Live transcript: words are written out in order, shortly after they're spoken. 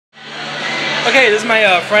Okay, this is my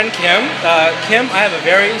friend Kim. Kim, I have a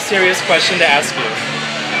very serious question to ask you.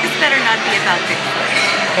 This better not be about Bigfoot.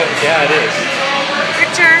 Oh, yeah, it is.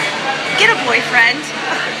 Richard, get a boyfriend.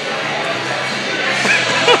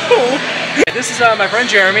 This is my friend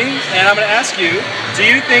Jeremy, and I'm going to ask you, do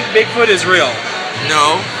you think Bigfoot is real?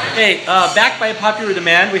 No. Hey, backed by popular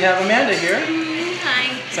demand, we have Amanda here.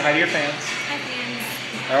 Hi. Say hi to your fans. Hi,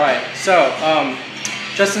 fans. All right, so,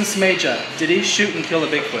 Justin Smeja, did he shoot and kill a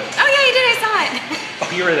Bigfoot? Oh, yeah, he did. I saw it.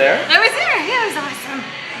 Oh, you were there? I was there. Yeah, it was awesome.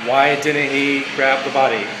 Why didn't he grab the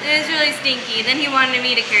body? It was really stinky. Then he wanted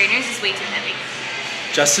me to carry it. It was just way too heavy.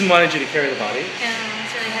 Justin wanted you to carry the body? Yeah,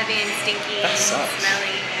 it's really heavy and stinky That and sucks.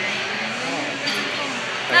 smelly.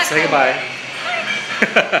 Let's say goodbye.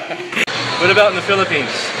 What about in the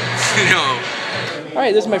Philippines? No.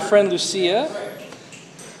 Alright, this is my friend Lucia.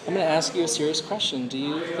 I'm going to ask you a serious question. Do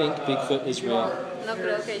you think Bigfoot is real? No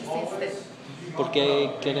creo que existe, ¿Por qué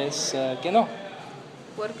crees que no?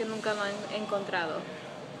 porque nunca lo han encontrado.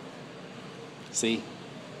 Sí.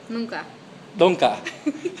 Nunca. Nunca.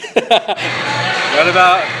 What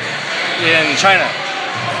about in China?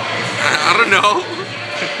 I don't know.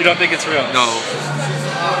 You don't think it's real? No.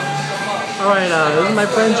 Alright, this is my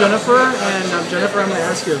friend Jennifer, and Jennifer, I'm going to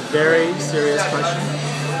ask you a very serious question.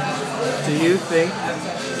 Do you think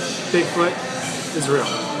Bigfoot is real?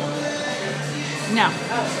 No.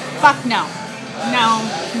 Fuck no. No,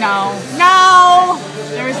 no, no!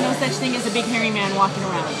 There is no such thing as a big hairy man walking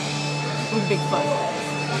around with Bigfoot.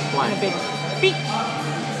 Why? And a big beak.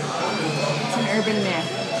 It's an urban myth.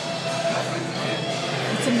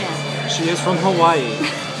 It's a myth. She is from Hawaii.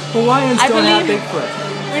 Hawaiians I don't have believe- Bigfoot.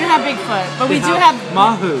 We don't have Bigfoot, but we They do have...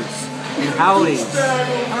 mahus and howlies.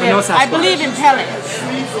 Okay, no I Sasquatch. believe in pellets.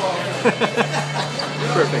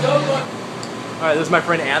 Perfect. Alright, this is my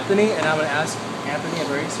friend Anthony, and I'm going to ask Anthony a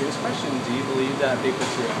very serious question. Do you believe that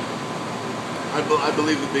Bigfoot's real? I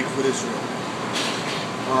believe that Bigfoot is real.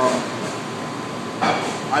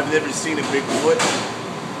 I've never seen a Bigfoot,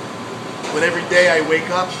 but every day I wake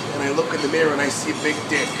up and I look in the mirror and I see a big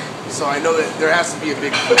dick. So I know that there has to be a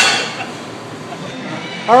Bigfoot.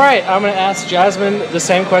 Alright, I'm going to ask Jasmine the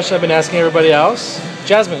same question I've been asking everybody else.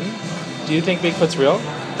 Jasmine, do you think Bigfoot's real?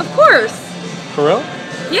 Of course. For real?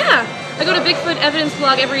 Yeah. I go to Bigfoot evidence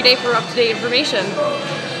blog every day for up-to-date information.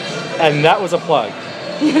 And that was a plug.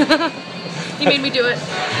 He made me do it.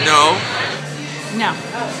 No. No.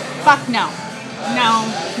 Fuck no. No,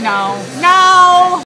 no, no!